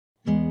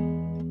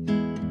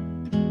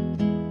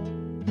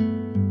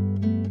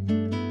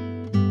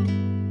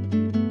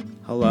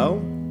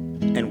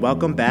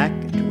welcome back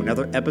to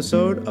another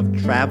episode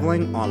of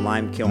Traveling on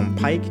Limekiln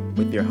Pike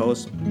with your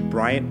host,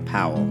 Bryant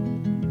Powell.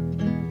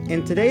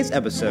 In today's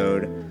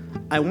episode,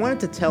 I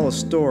wanted to tell a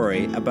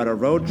story about a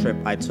road trip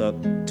I took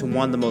to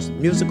one of the most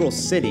musical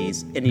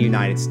cities in the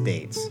United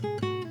States,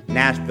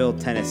 Nashville,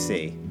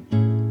 Tennessee,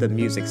 the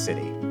Music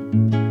City.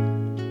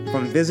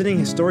 From visiting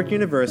historic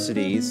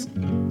universities,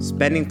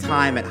 spending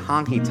time at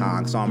honky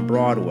tonks on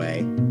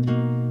Broadway,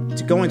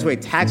 to going to a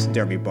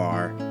taxidermy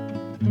bar,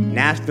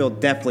 Nashville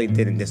definitely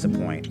didn't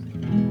disappoint.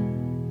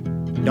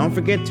 Don't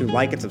forget to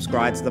like and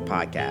subscribe to the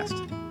podcast.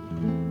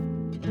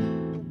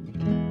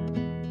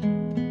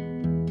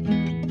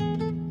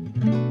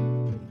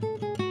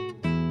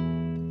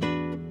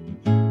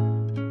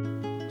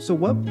 So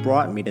what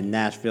brought me to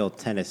Nashville,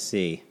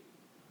 Tennessee?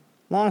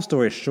 Long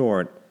story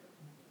short,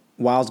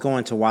 while I was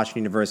going to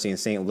Washington University in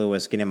St.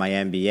 Louis getting my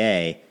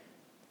MBA,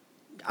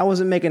 I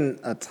wasn't making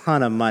a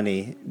ton of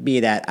money, be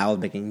that I was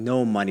making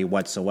no money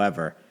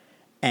whatsoever.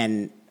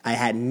 And I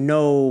had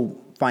no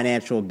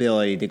financial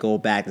ability to go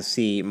back to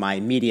see my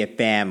immediate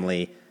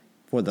family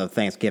for the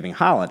Thanksgiving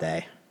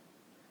holiday.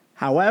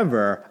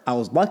 However, I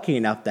was lucky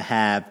enough to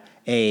have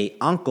an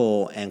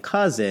uncle and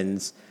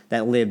cousins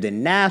that lived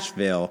in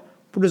Nashville,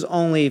 which was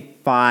only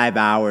 5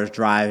 hours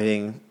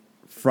driving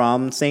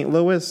from St.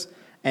 Louis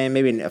and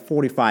maybe a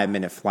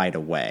 45-minute flight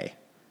away.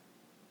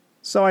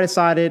 So I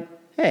decided,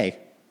 hey,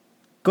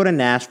 go to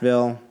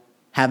Nashville,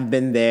 haven't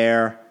been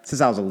there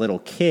since I was a little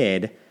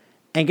kid,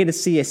 and get to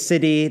see a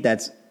city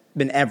that's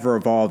been ever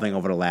evolving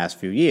over the last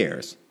few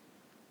years.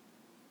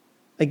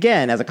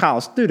 Again, as a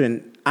college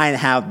student, I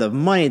didn't have the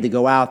money to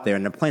go out there,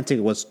 and the plane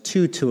ticket was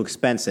too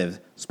expensive,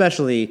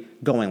 especially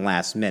going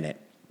last minute.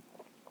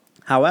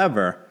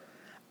 However,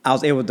 I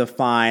was able to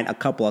find a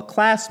couple of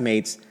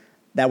classmates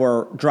that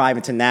were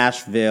driving to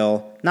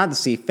Nashville, not to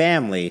see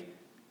family,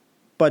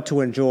 but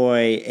to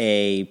enjoy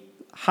a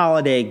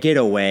holiday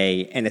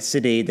getaway in a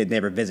city they'd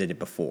never visited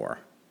before.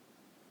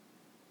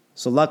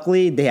 So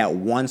luckily, they had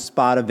one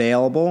spot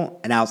available,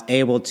 and I was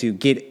able to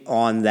get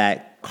on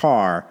that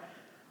car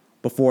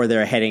before they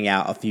were heading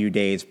out a few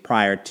days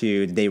prior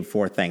to the day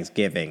before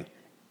Thanksgiving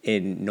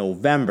in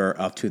November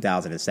of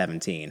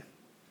 2017.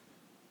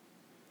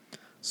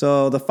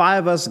 So the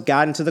five of us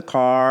got into the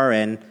car,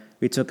 and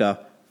we took a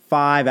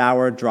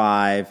 5-hour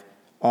drive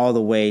all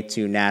the way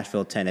to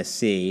Nashville,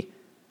 Tennessee,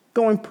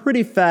 going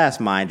pretty fast,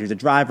 mind you. The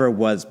driver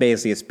was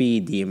basically a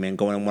speed demon,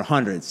 going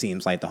 100, it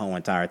seems like, the whole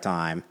entire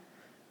time.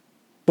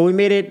 But we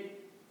made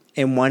it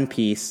in one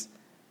piece,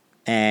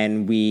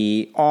 and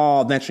we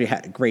all eventually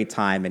had a great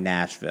time in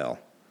Nashville.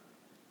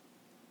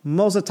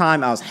 Most of the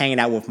time, I was hanging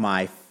out with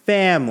my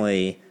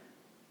family,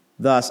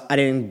 thus I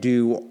didn't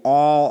do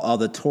all of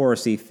the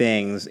touristy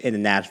things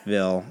in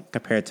Nashville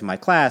compared to my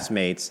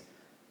classmates,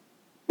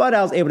 but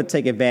I was able to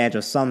take advantage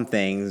of some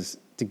things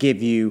to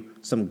give you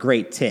some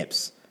great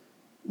tips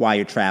while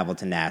you travel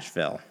to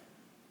Nashville.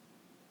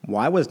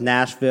 Why was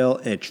Nashville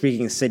an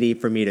intriguing city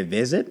for me to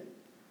visit?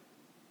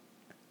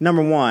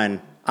 Number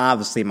one,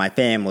 obviously my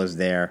family was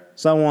there,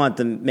 so I wanted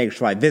to make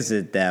sure I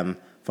visited them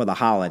for the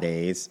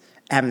holidays.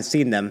 I haven't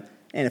seen them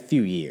in a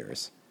few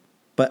years.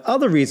 But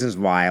other reasons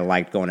why I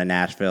liked going to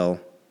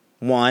Nashville: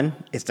 one,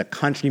 it's the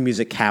country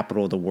music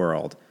capital of the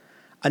world.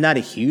 I'm not a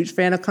huge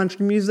fan of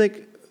country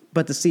music,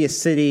 but to see a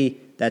city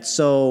that's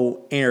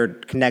so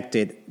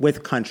interconnected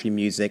with country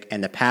music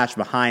and the passion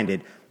behind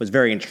it was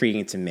very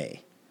intriguing to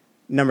me.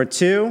 Number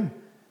two,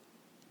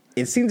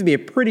 it seemed to be a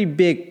pretty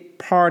big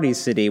party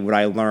city, what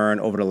I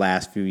learned over the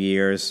last few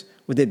years,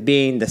 with it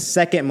being the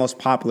second most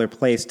popular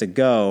place to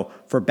go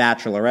for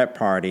bachelorette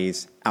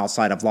parties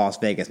outside of Las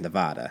Vegas,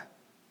 Nevada.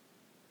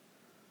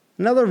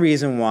 Another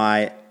reason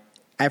why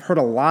I've heard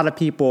a lot of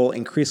people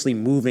increasingly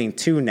moving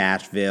to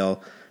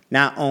Nashville,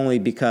 not only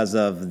because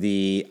of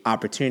the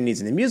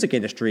opportunities in the music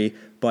industry,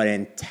 but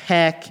in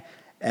tech,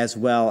 as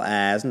well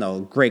as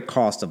great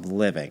cost of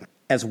living.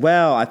 As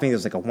well, I think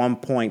there's like a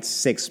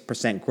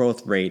 1.6%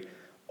 growth rate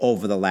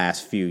over the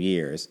last few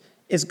years.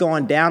 It's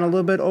gone down a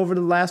little bit over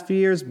the last few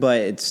years, but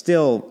it's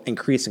still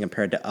increasing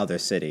compared to other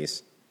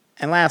cities.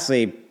 And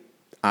lastly,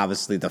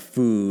 obviously the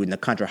food and the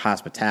country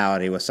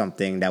hospitality was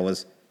something that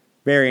was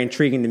very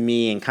intriguing to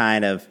me and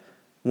kind of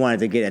wanted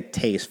to get a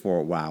taste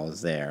for it while I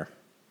was there.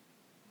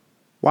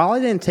 While I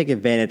didn't take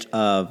advantage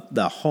of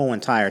the whole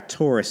entire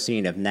tourist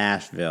scene of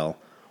Nashville,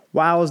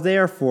 while I was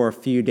there for a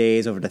few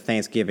days over the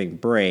Thanksgiving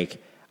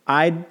break,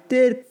 I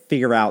did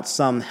figure out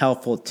some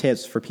helpful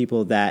tips for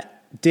people that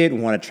did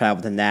want to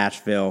travel to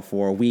Nashville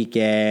for a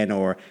weekend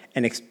or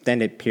an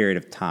extended period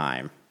of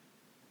time.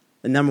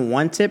 The number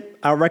one tip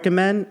I would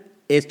recommend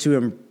is to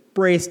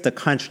embrace the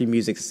country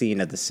music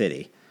scene of the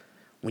city.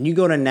 When you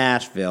go to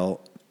Nashville,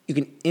 you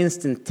can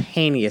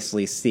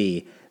instantaneously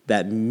see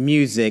that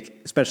music,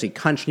 especially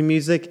country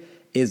music,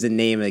 is the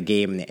name of the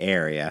game in the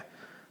area.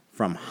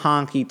 From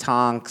honky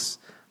tonks,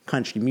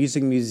 country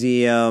music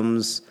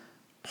museums,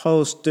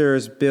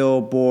 posters,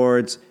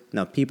 billboards,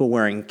 people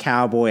wearing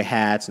cowboy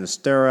hats and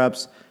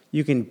stirrups,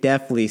 you can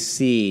definitely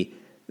see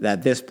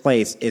that this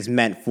place is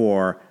meant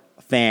for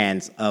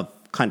fans of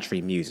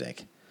country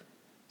music.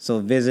 So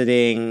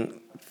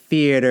visiting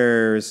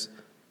theaters,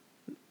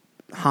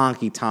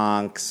 honky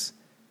tonks,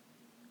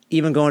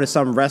 even going to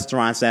some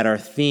restaurants that are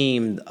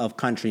themed of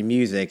country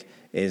music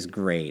is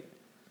great.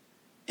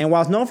 And while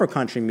it's known for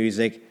country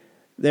music,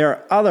 there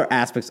are other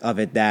aspects of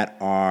it that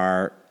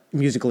are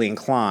musically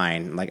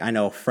inclined. Like I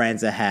know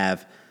friends that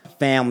have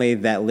family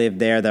that live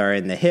there that are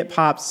in the hip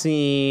hop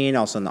scene,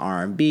 also in the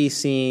R&B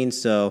scene.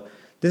 So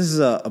this is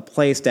a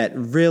place that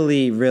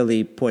really,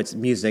 really puts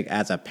music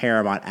as a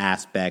paramount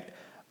aspect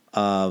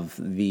of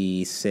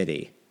the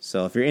city.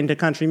 So if you're into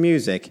country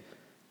music,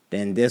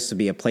 then this would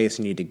be a place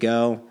you need to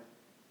go.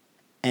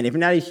 And if you're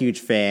not a huge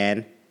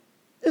fan,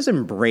 just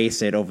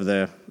embrace it over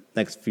the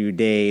next few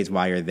days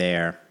while you're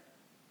there.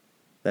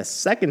 The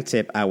second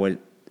tip I would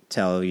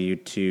tell you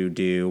to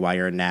do while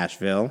you're in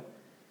Nashville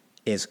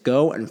is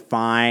go and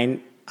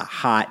find a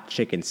hot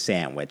chicken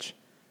sandwich.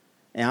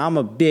 And I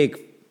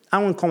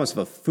wouldn't call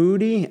myself a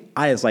foodie.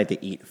 I just like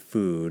to eat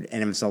food.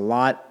 And if it's a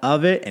lot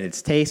of it and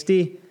it's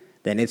tasty,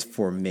 then it's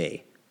for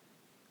me.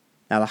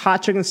 Now, the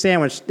hot chicken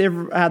sandwich, they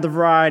have the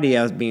variety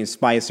of being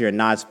spicy or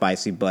not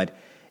spicy, but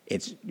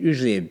it's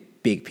usually a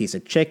big piece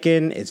of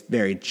chicken. It's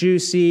very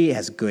juicy, it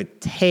has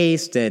good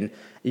taste, and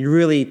you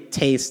really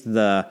taste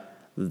the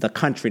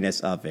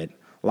countryness of it.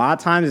 A lot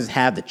of times just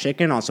have the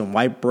chicken on some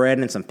white bread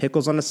and some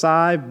pickles on the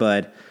side,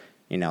 but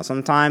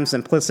sometimes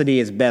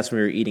simplicity is best when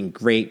you're eating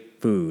great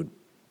food.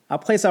 A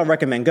place I would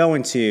recommend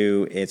going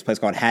to is a place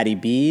called Hattie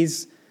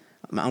B's.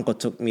 My uncle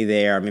took me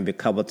there maybe a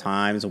couple of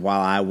times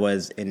while I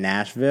was in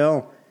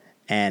Nashville,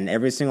 and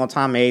every single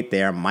time I ate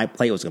there, my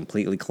plate was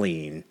completely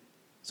clean.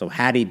 So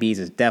Hattie B's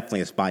is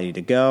definitely a spot you need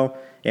to go.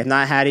 If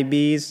not Hattie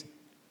B's,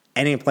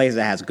 any place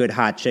that has good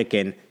hot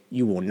chicken,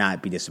 you will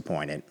not be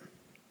disappointed.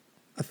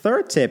 A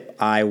third tip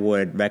I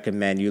would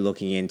recommend you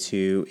looking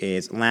into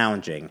is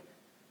lounging.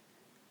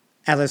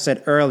 As I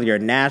said earlier,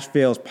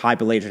 Nashville's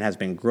population has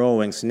been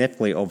growing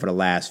significantly over the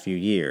last few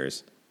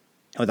years.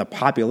 And with the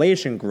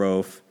population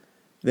growth,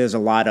 there's a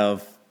lot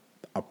of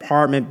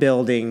apartment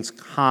buildings,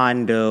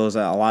 condos,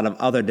 a lot of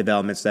other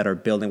developments that are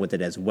building with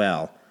it as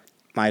well.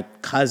 My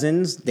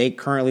cousins, they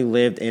currently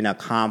lived in a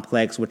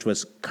complex which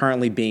was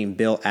currently being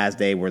built as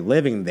they were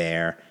living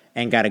there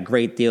and got a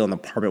great deal in the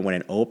apartment when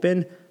it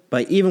opened.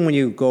 But even when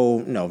you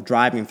go,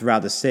 driving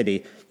throughout the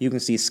city, you can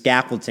see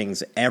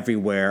scaffoldings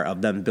everywhere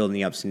of them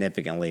building up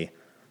significantly.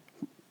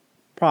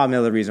 Probably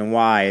another reason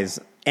why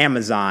is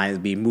Amazon is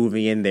be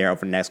moving in there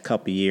over the next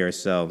couple of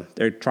years, so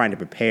they're trying to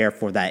prepare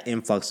for that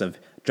influx of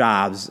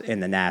jobs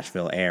in the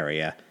Nashville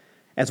area,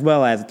 as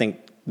well as I think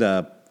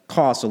the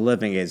cost of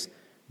living is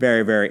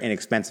very, very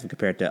inexpensive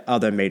compared to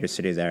other major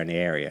cities that are in the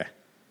area.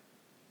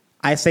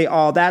 I say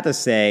all that to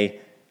say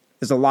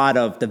there's a lot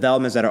of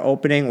developments that are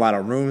opening, a lot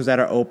of rooms that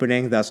are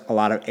opening, thus a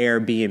lot of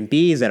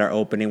Airbnbs that are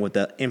opening with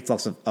the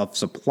influx of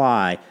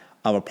supply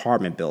of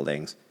apartment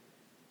buildings.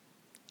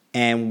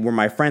 And where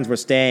my friends were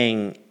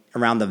staying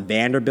around the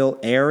Vanderbilt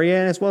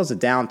area, as well as the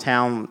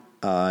downtown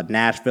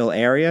Nashville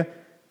area,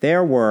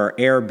 there were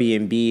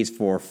Airbnbs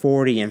for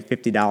 $40 and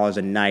 $50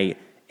 a night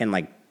in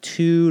like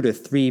 2 to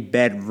 3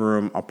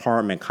 bedroom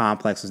apartment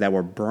complexes that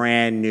were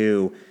brand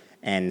new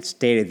and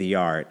state of the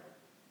art.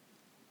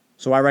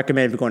 So I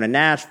recommend if you're going to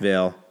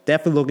Nashville,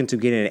 definitely look into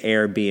getting an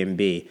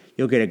Airbnb.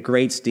 You'll get a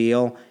great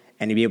deal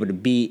and you'll be able to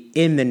be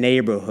in the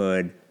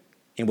neighborhood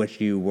in which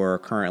you were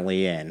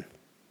currently in.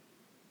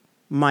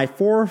 My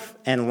fourth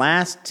and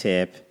last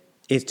tip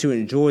is to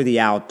enjoy the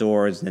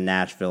outdoors in the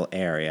Nashville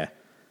area.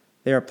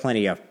 There are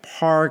plenty of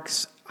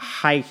parks,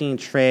 hiking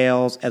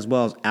trails, as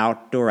well as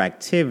outdoor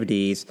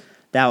activities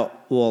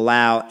that will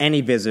allow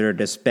any visitor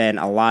to spend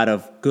a lot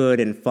of good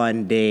and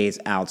fun days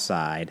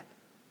outside.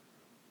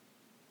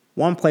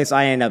 One place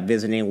I ended up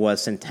visiting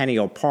was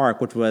Centennial Park,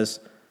 which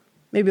was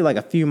maybe like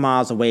a few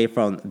miles away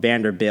from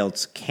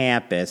Vanderbilt's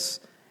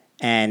campus,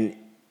 and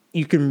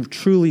you can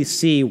truly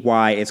see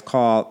why it's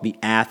called the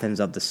Athens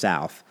of the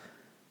South.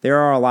 There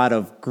are a lot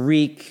of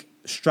Greek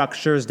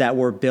structures that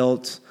were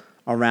built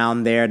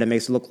around there that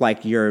makes it look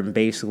like you're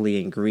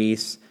basically in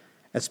Greece,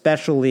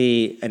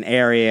 especially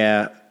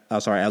a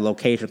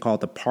location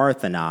called the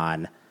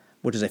Parthenon,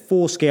 which is a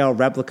full-scale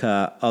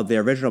replica of the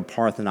original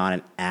Parthenon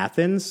in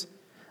Athens.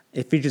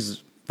 It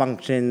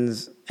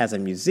functions as a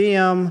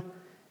museum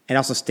and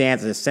also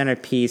stands as a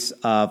centerpiece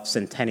of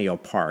Centennial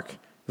Park,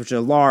 which is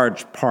a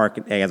large park,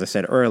 as I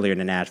said earlier, in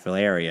the Nashville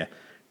area.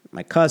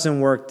 My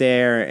cousin worked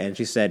there, and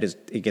she said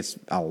it gets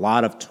a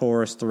lot of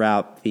tourists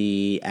throughout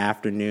the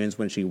afternoons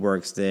when she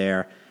works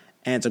there.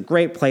 And it's a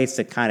great place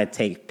to kind of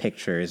take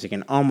pictures. You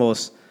can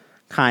almost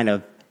kind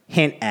of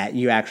hint at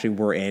you actually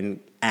were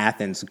in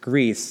Athens,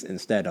 Greece,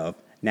 instead of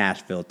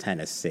Nashville,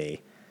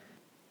 Tennessee.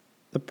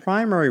 The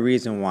primary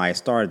reason why I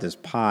started this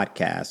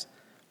podcast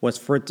was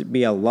for it to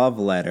be a love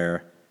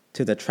letter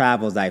to the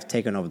travels that I've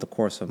taken over the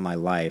course of my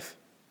life.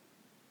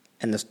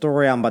 And the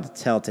story I'm about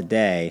to tell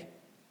today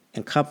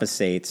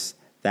encompasses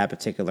that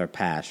particular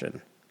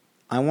passion.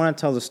 I want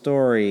to tell the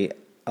story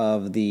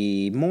of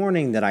the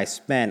morning that I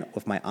spent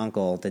with my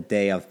uncle the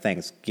day of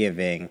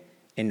Thanksgiving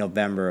in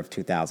November of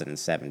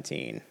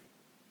 2017.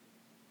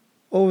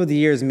 Over the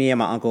years, me and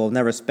my uncle have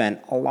never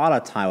spent a lot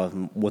of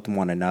time with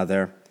one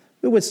another.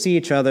 We would see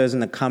each other in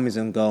the comings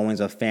and goings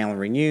of family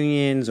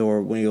reunions,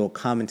 or when you'll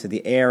come into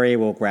the area,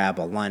 we'll grab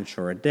a lunch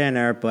or a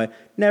dinner, but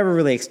never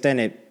really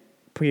extended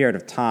period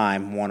of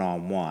time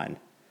one-on-one.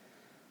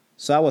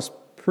 So I was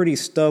pretty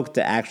stoked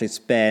to actually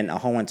spend a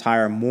whole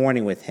entire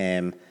morning with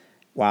him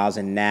while I was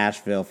in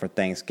Nashville for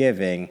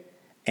Thanksgiving,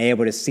 and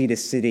able to see the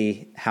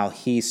city how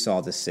he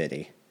saw the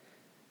city.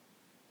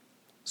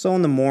 So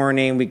in the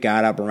morning, we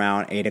got up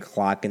around 8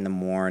 o'clock in the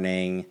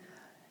morning,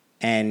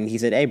 and he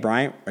said, "Hey,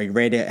 Bryant, are you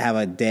ready to have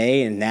a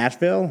day in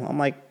Nashville?" I'm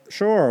like,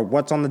 "Sure,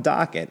 what's on the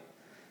docket?"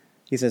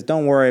 He says,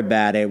 "Don't worry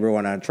about it. We're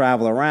going to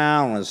travel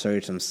around, we're going to show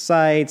you some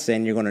sights,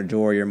 and you're going to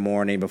enjoy your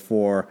morning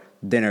before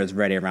dinner is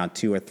ready around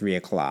 2 or 3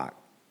 o'clock."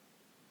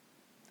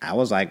 I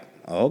was like,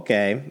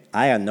 okay,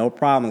 I had no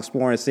problem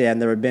exploring a city I've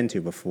never been to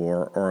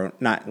before, or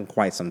not in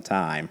quite some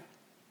time.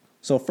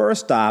 So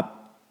first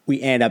stop, we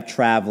end up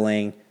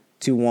traveling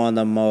to one of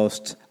the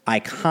most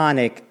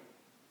iconic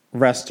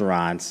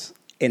restaurants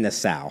in the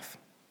South,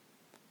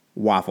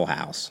 Waffle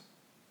House.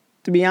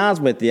 To be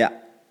honest with you,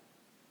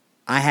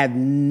 I have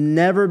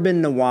never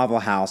been to Waffle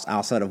House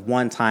outside of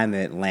one time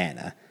in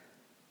Atlanta.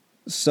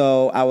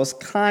 So I was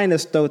kind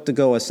of stoked to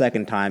go a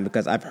second time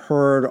because I've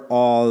heard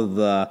all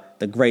the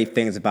great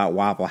things about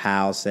Waffle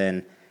House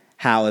and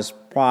how it's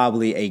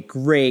probably a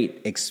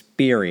great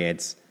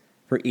experience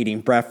for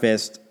eating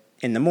breakfast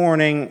in the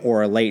morning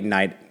or late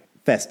night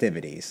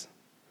festivities.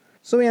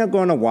 So we end up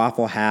going to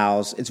Waffle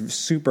House. It's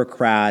super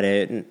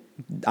crowded. And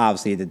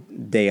obviously, the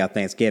day of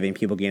Thanksgiving,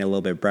 people getting a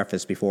little bit of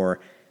breakfast before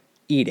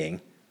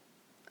eating.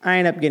 I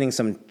end up getting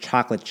some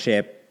chocolate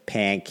chip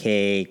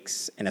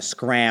pancakes and a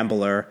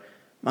scrambler.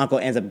 My uncle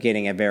ends up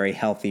getting a very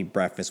healthy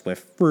breakfast with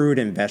fruit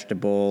and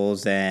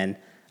vegetables and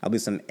I'll be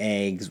some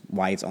eggs,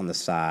 whites on the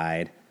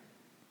side.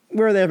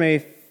 We were there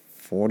maybe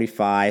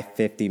 45,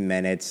 50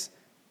 minutes.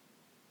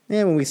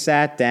 And when we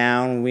sat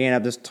down, we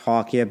ended up just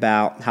talking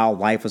about how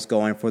life was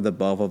going for the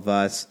both of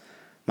us.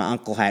 My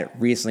uncle had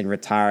recently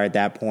retired at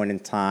that point in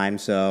time,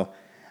 so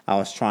I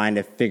was trying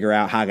to figure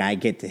out how can I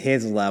get to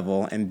his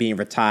level and being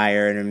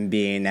retired and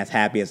being as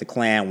happy as a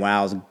clam while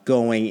I was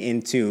going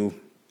into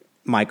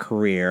my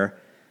career.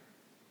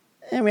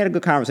 And we had a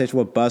good conversation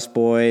with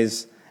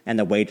busboys and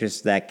the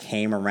waitress that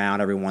came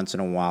around every once in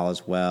a while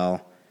as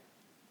well.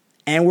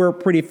 And we were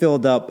pretty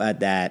filled up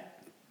at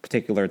that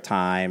particular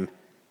time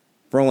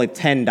for only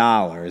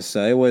 $10.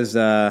 So it was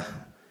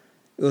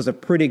a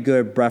pretty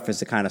good breakfast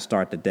to kind of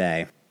start the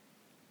day.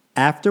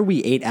 After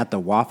we ate at the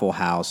Waffle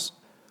House,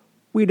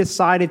 we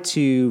decided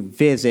to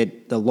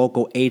visit the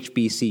local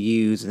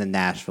HBCUs in the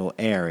Nashville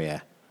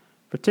area,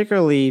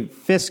 particularly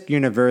Fisk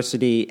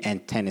University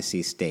and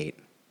Tennessee State.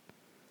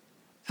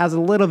 As a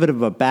little bit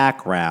of a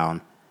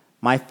background,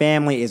 my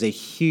family is a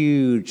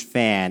huge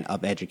fan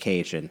of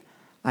education.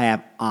 I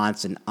have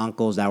aunts and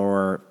uncles that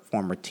were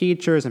former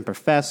teachers and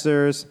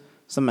professors.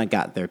 Some have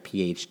got their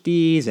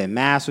PhDs and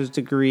master's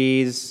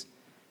degrees.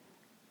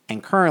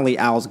 And currently,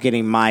 I was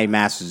getting my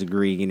master's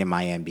degree and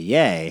my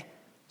MBA.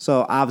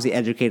 So obviously,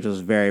 education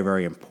was very,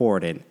 very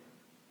important.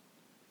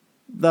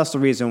 That's the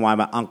reason why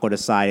my uncle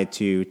decided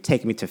to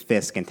take me to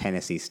Fisk and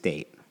Tennessee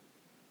State.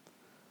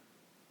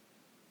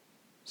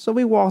 So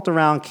we walked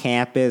around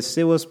campus.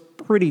 It was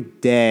pretty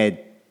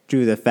dead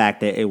due to the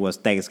fact that it was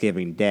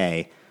Thanksgiving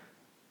Day.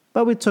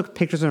 But we took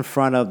pictures in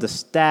front of the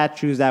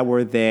statues that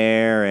were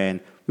there,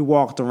 and we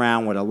walked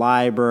around where the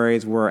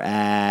libraries were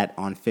at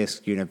on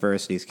Fisk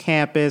University's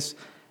campus,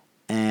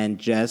 and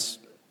just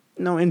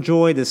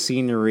enjoyed the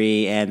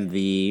scenery and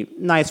the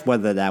nice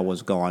weather that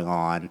was going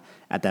on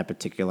at that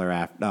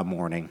particular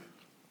morning.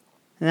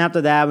 And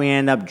after that, we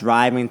ended up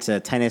driving to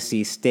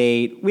Tennessee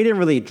State. We didn't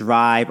really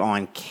drive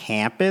on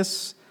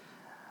campus.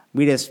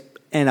 We just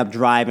ended up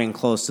driving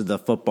close to the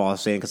football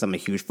stadium because I'm a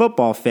huge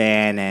football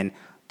fan, and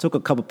took a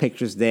couple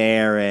pictures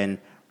there and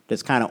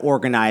just kind of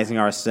organizing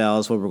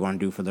ourselves what we're going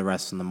to do for the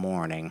rest of the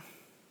morning.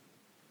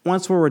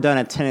 Once we were done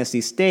at Tennessee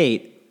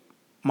State,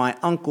 my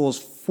uncle's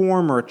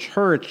former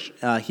church,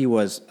 he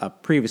was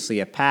previously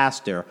a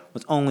pastor,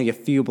 was only a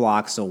few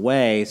blocks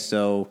away,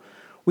 so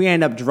we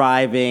ended up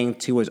driving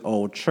to his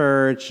old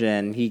church,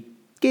 and he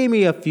gave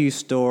me a few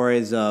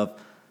stories of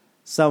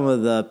some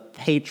of the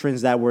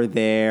patrons that were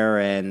there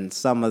and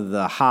some of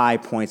the high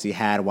points he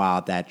had while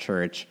at that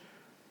church.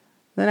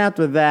 Then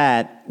after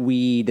that,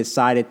 we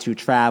decided to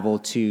travel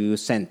to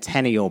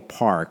Centennial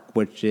Park,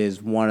 which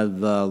is one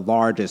of the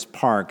largest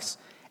parks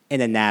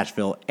in the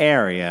Nashville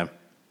area.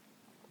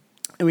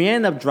 And we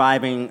ended up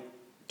driving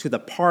to the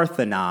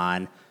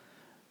Parthenon,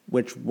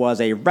 which was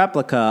a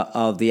replica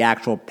of the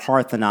actual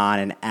Parthenon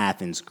in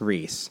Athens,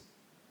 Greece.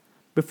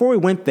 Before we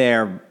went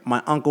there,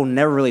 my uncle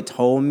never really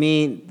told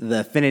me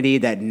the affinity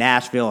that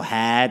Nashville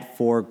had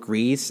for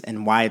Greece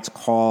and why it's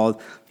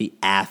called the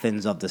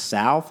Athens of the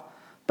South.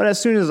 But as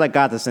soon as I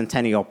got to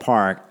Centennial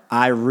Park,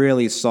 I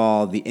really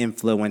saw the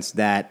influence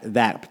that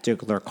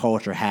particular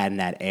culture had in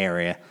that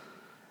area.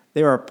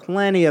 There are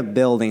plenty of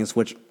buildings,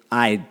 which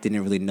I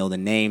didn't really know the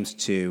names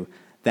to,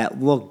 that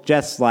looked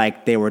just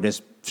like they were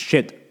just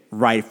shipped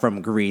right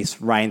from Greece,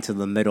 right into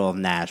the middle of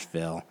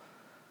Nashville.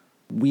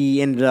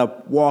 We ended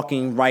up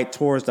walking right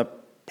towards the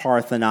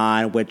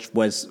Parthenon, which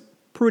was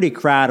pretty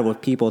crowded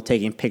with people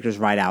taking pictures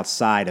right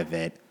outside of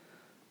it.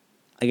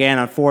 Again,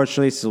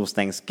 unfortunately, since it was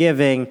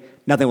Thanksgiving,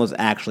 nothing was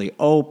actually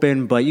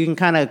open, but you can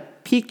kind of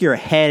peek your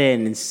head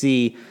in and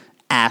see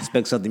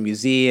aspects of the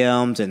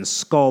museums and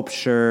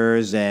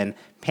sculptures and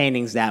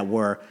paintings that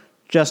were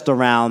just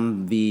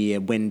around the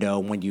window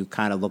when you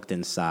kind of looked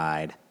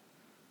inside.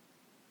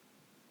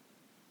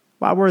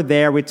 While we're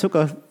there, we took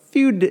a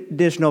few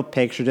additional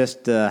pictures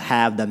just to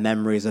have the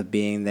memories of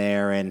being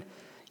there, and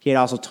he had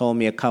also told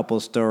me a couple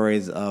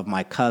stories of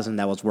my cousin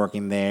that was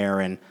working there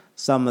and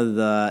some of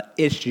the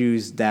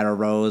issues that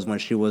arose when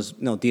she was,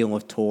 dealing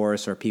with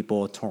tourists or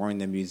people touring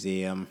the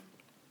museum.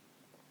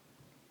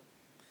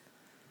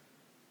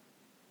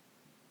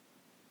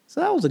 So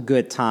that was a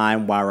good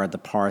time while we were at the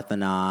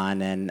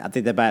Parthenon, and I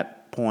think at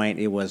that point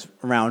it was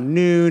around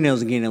noon. It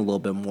was getting a little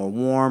bit more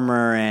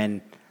warmer,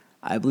 and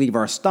I believe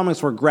our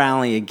stomachs were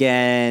growling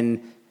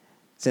again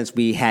since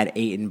we had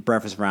eaten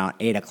breakfast around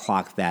 8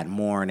 o'clock that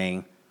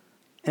morning.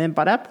 And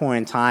by that point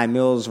in time, it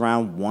was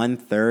around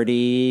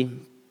 1:30,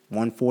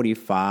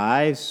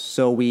 1:45,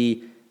 so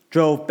we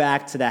drove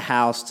back to the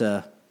house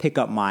to pick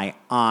up my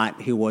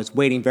aunt, who was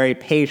waiting very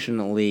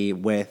patiently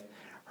with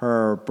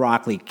her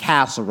broccoli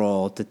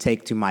casserole to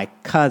take to my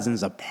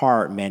cousin's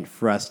apartment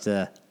for us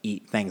to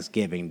eat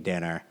Thanksgiving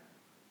dinner.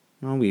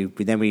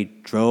 We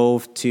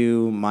drove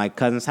to my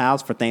cousin's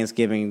house for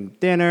Thanksgiving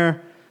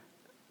dinner,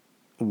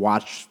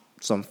 watched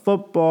some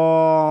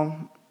football,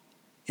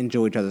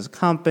 enjoyed each other's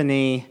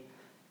company,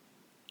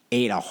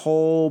 ate a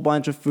whole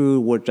bunch of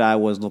food, which I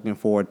was looking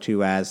forward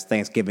to, as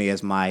Thanksgiving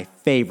is my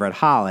favorite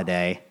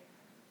holiday.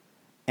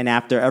 And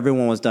after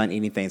everyone was done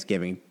eating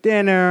Thanksgiving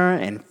dinner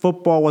and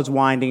football was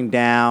winding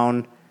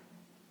down,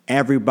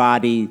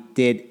 everybody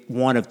did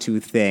one of two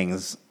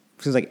things.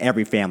 Seems like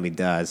every family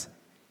does.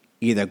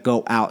 Either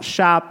go out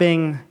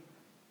shopping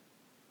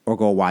or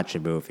go watch a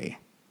movie.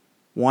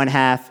 One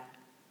half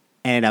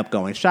ended up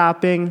going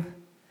shopping.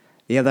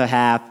 The other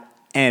half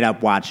ended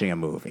up watching a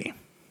movie.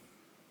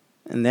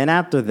 And then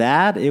after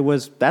that,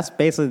 that's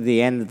basically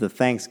the end of the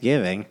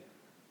Thanksgiving.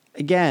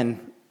 Again,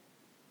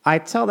 I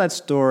tell that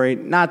story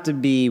not to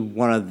be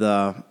one of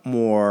the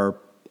more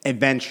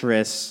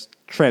adventurous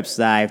trips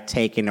that I've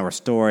taken or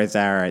stories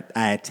that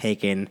I had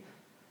taken,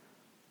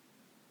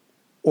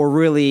 or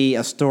really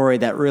a story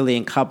that really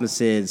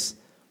encompasses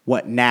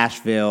what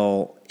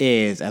Nashville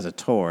is as a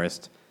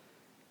tourist.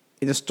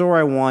 It's a story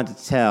I wanted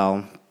to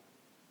tell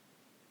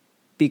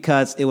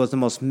because it was the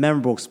most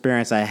memorable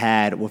experience I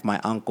had with my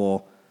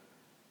uncle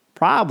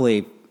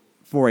probably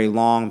for a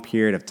long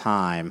period of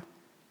time.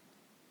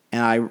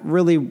 And I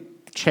really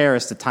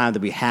cherish the time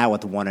that we had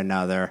with one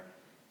another.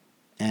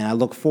 And I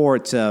look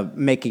forward to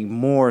making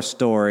more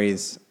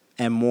stories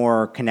and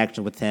more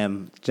connection with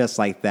him just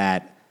like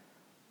that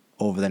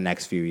over the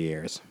next few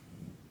years.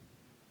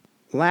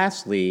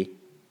 Lastly,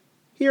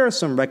 here are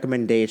some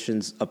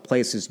recommendations of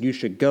places you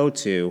should go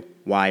to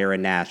while you're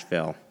in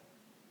Nashville.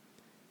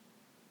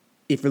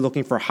 If you're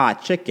looking for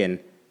hot chicken,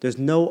 there's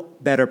no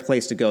better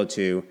place to go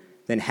to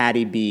than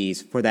Hattie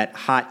B's for that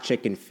hot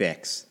chicken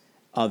fix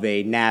of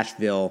a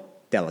Nashville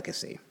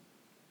delicacy.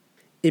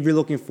 If you're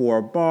looking for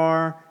a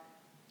bar,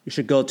 you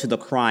should go to the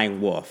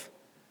Crying Wolf.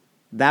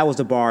 That was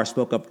the bar I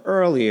spoke of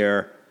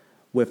earlier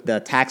with the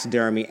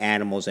taxidermy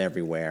animals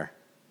everywhere.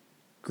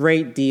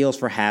 Great deals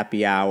for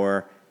happy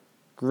hour,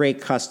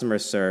 great customer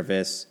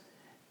service,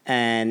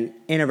 and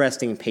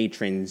interesting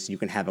patrons you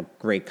can have a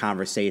great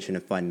conversation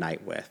and fun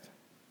night with.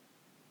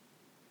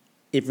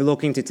 If you're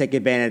looking to take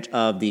advantage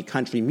of the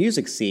country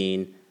music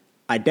scene,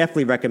 I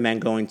definitely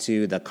recommend going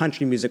to the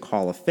Country Music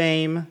Hall of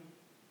Fame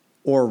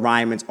or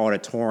Ryman's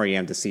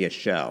Auditorium to see a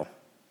show.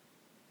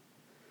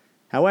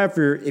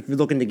 However, if you're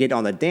looking to get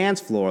on the dance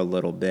floor a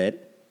little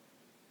bit,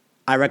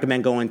 I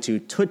recommend going to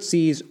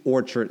Tootsie's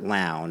Orchard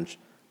Lounge,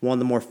 one of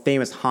the more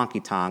famous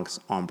honky-tonks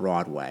on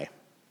Broadway.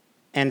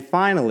 And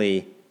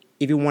finally,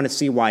 if you want to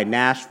see why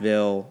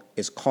Nashville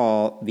is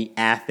called the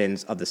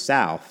Athens of the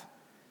South,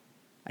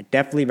 I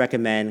definitely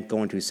recommend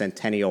going to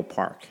Centennial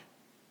Park.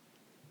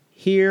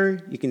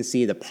 Here, you can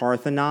see the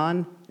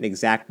Parthenon, an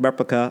exact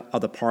replica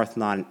of the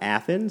Parthenon in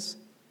Athens.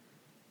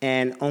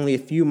 And only a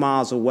few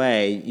miles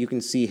away, you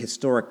can see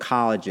historic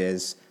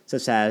colleges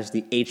such as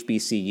the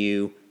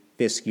HBCU,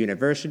 Fisk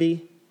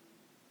University,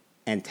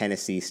 and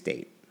Tennessee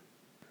State.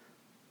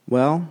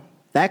 Well,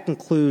 that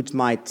concludes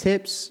my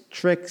tips,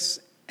 tricks,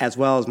 as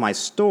well as my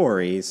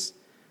stories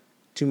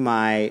to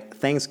my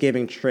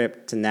Thanksgiving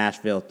trip to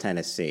Nashville,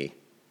 Tennessee.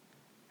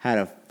 Had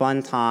a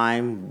fun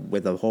time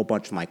with a whole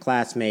bunch of my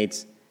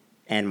classmates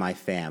and my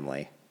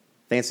family.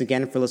 Thanks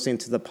again for listening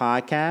to the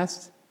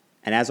podcast.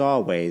 And as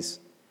always,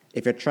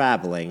 if you're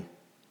traveling,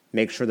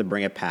 make sure to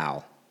bring a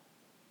pal.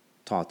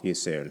 Talk to you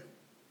soon.